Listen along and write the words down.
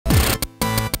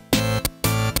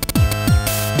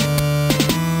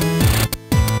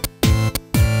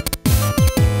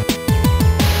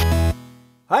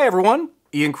Hi everyone,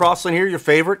 Ian Crossland here, your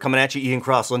favorite, coming at you,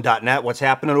 iancrossland.net. What's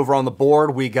happening over on the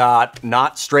board? We got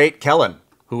Not Straight Kellen,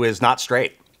 who is not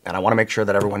straight. And I want to make sure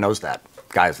that everyone knows that.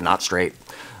 Guy is not straight.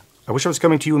 I wish I was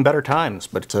coming to you in better times,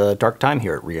 but it's a dark time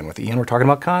here at Rian with Ian. We're talking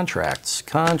about contracts,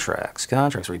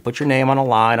 where you put your name on a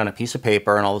line on a piece of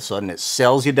paper and all of a sudden it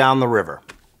sells you down the river.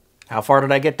 How far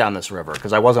did I get down this river?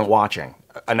 Because I wasn't watching.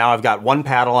 And now I've got one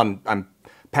paddle, I'm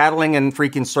paddling in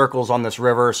freaking circles on this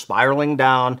river, spiraling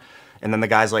down. And then the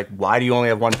guy's like, why do you only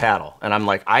have one paddle? And I'm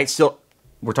like,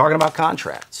 we're talking about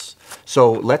contracts.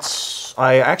 So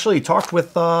I actually talked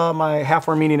with my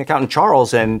half-Armenian accountant,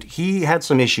 Charles, and he had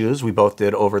some issues. We both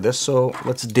did over this, so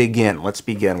let's dig in. Let's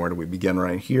begin. Where do we begin?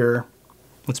 Right here.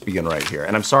 Let's begin right here.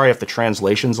 And I'm sorry if the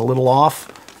translation's a little off.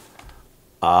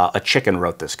 A chicken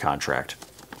wrote this contract.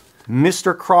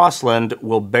 Mr. Crossland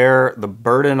will bear the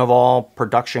burden of all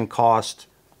production cost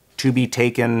to be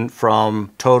taken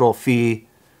from total fee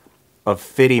of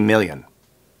 50 million.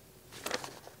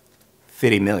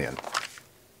 50 million.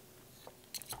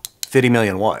 50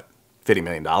 million what? $50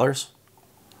 million? That's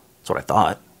what I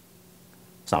thought.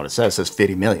 That's not what it says. It says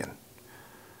 50 million.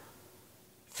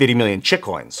 50 million chick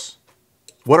coins.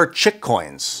 What are chick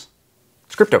coins?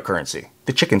 It's cryptocurrency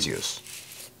the chickens use.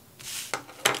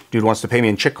 Dude wants to pay me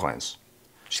in chick coins.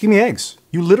 Just give me eggs.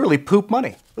 You literally poop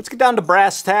money. Let's get down to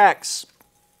brass tacks.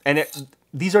 And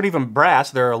these aren't even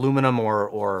brass. They're aluminum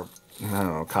or I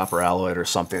don't know, copper alloy or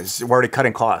something. We're already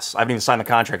cutting costs. I haven't even signed the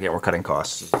contract yet. We're cutting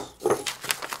costs.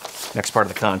 Next part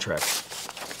of the contract.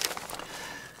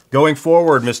 Going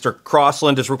forward, Mr.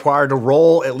 Crossland is required to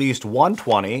roll at least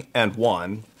 120 and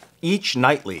 1 each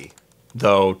nightly,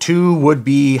 though 2 would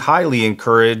be highly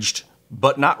encouraged,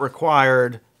 but not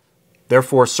required.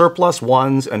 Therefore, surplus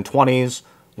 1s and 20s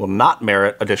will not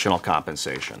merit additional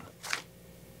compensation.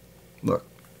 Look,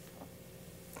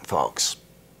 folks,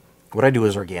 what I do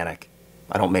is organic.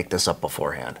 I don't make this up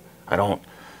beforehand. I don't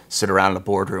sit around in the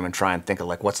boardroom and try and think of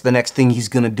like, what's the next thing he's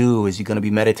gonna do? Is he gonna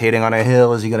be meditating on a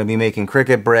hill? Is he gonna be making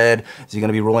cricket bread? Is he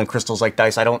gonna be rolling crystals like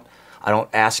dice? I don't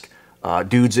ask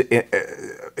dudes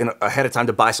ahead of time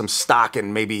to buy some stock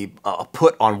and maybe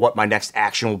put on what my next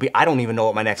action will be. I don't even know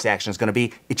what my next action is gonna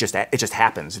be. It just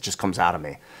happens. It just comes out of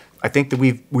me. I think that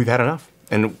we've had enough,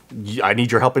 and I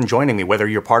need your help in joining me. Whether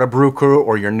you're part of Brew Crew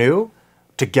or you're new,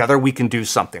 together we can do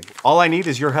something. All I need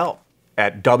is your help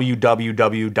at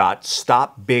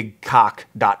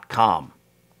www.stopbigcock.com.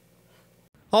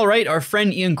 All right, our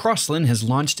friend Ian Crossland has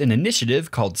launched an initiative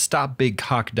called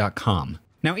StopBigCock.com.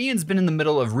 Now, Ian's been in the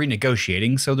middle of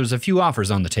renegotiating, so there's a few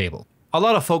offers on the table. A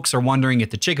lot of folks are wondering if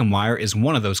the Chicken Wire is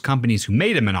one of those companies who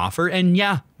made him an offer, and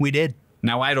yeah, we did.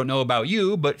 Now, I don't know about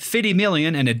you, but 50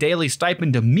 million and a daily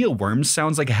stipend of mealworms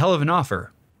sounds like a hell of an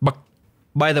offer. But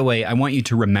by the way, I want you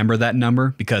to remember that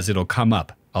number because it'll come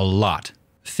up a lot.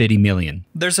 50 million.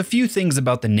 There's a few things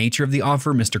about the nature of the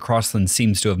offer Mr. Crossland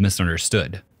seems to have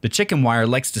misunderstood. The Chicken Wire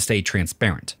likes to stay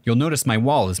transparent. You'll notice my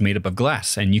wall is made up of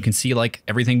glass and you can see like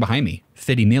everything behind me.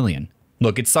 50 million.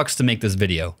 Look, it sucks to make this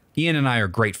video. Ian and I are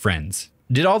great friends.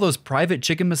 Did all those private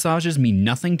chicken massages mean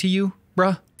nothing to you,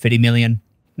 bruh? 50 million.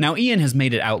 Now Ian has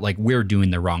made it out like we're doing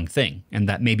the wrong thing and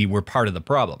that maybe we're part of the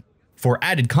problem. For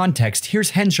added context,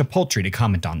 here's Hensha Poultry to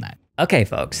comment on that. Okay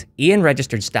folks, Ian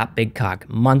registered Stop Big Cock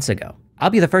months ago. I'll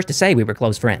be the first to say we were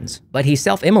close friends, but he's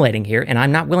self-immolating here and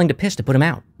I'm not willing to piss to put him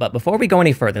out. But before we go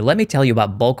any further, let me tell you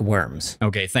about bulk worms.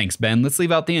 Okay, thanks Ben. Let's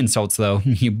leave out the insults though,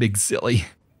 you big silly.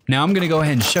 Now I'm gonna go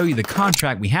ahead and show you the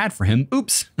contract we had for him.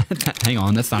 Oops, hang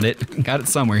on, that's not it. Got it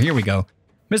somewhere, here we go.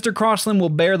 Mr. Crossland will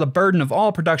bear the burden of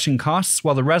all production costs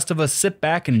while the rest of us sit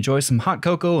back and enjoy some hot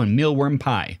cocoa and mealworm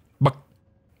pie.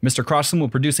 Mr. Crossland will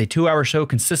produce a 2-hour show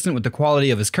consistent with the quality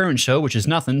of his current show, which is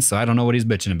nothing, so I don't know what he's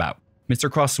bitching about. Mr.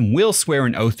 Crossland will swear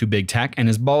an oath to Big Tech, and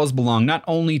his balls belong not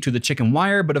only to the Chicken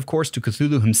Wire, but of course to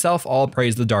Cthulhu himself, all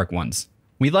praise the Dark Ones.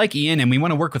 We like Ian and we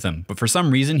want to work with him, but for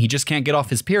some reason he just can't get off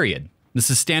his period.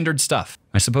 This is standard stuff.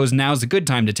 I suppose now's a good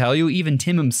time to tell you even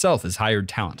Tim himself is hired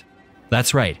talent.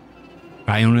 That's right.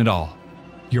 I own it all.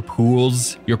 Your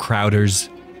Pools, your Crowders,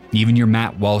 even your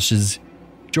Matt Walshes.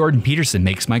 Jordan Peterson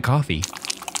makes my coffee.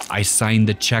 I sign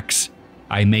the checks.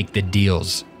 I make the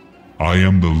deals. I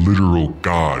am the literal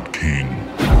God King.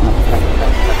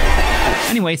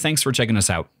 Anyway, thanks for checking us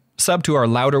out. Sub to our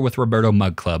Louder with Roberto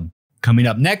Mug Club. Coming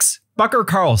up next, Bucker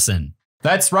Carlson.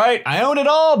 That's right, I own it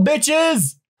all,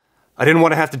 bitches! I didn't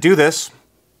want to have to do this,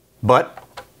 but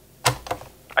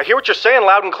I hear what you're saying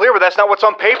loud and clear, but that's not what's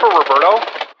on paper, Roberto.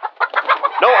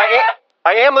 No, I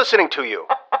am listening to you.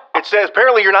 It says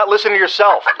apparently you're not listening to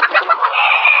yourself.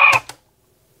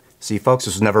 See, folks,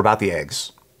 this was never about the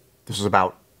eggs. This was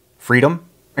about freedom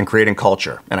and creating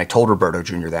culture. And I told Roberto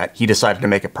Jr. that. He decided to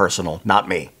make it personal, not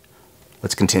me.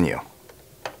 Let's continue.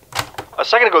 A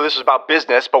second ago, this was about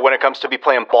business, but when it comes to me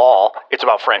playing ball, it's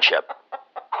about friendship.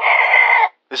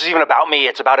 This is even about me.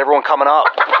 It's about everyone coming up.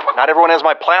 Not everyone has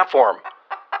my platform.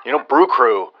 You know, Brew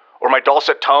Crew, or my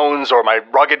dulcet tones, or my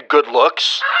rugged good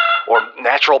looks, or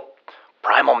natural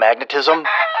primal magnetism.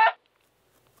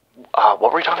 What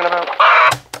were we talking about?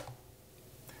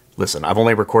 Listen, I've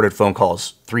only recorded phone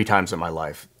calls 3 times in my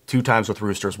life. 2 times with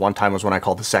roosters. 1 time was when I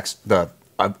called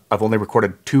I've only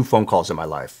recorded 2 phone calls in my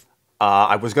life.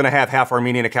 I was going to have half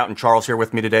Armenian accountant Charles here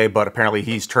with me today, but apparently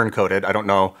he's turncoated. I don't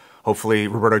know. Hopefully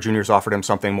Roberto Jr.'s offered him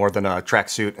something more than a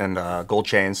tracksuit and gold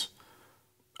chains.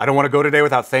 I don't want to go today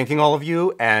without thanking all of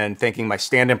you and thanking my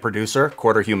stand-in producer,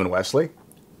 Quarter Human Wesley.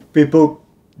 People,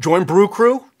 join Brew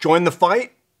Crew, join the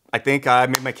fight. I think I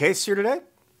made my case here today,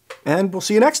 and we'll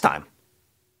see you next time.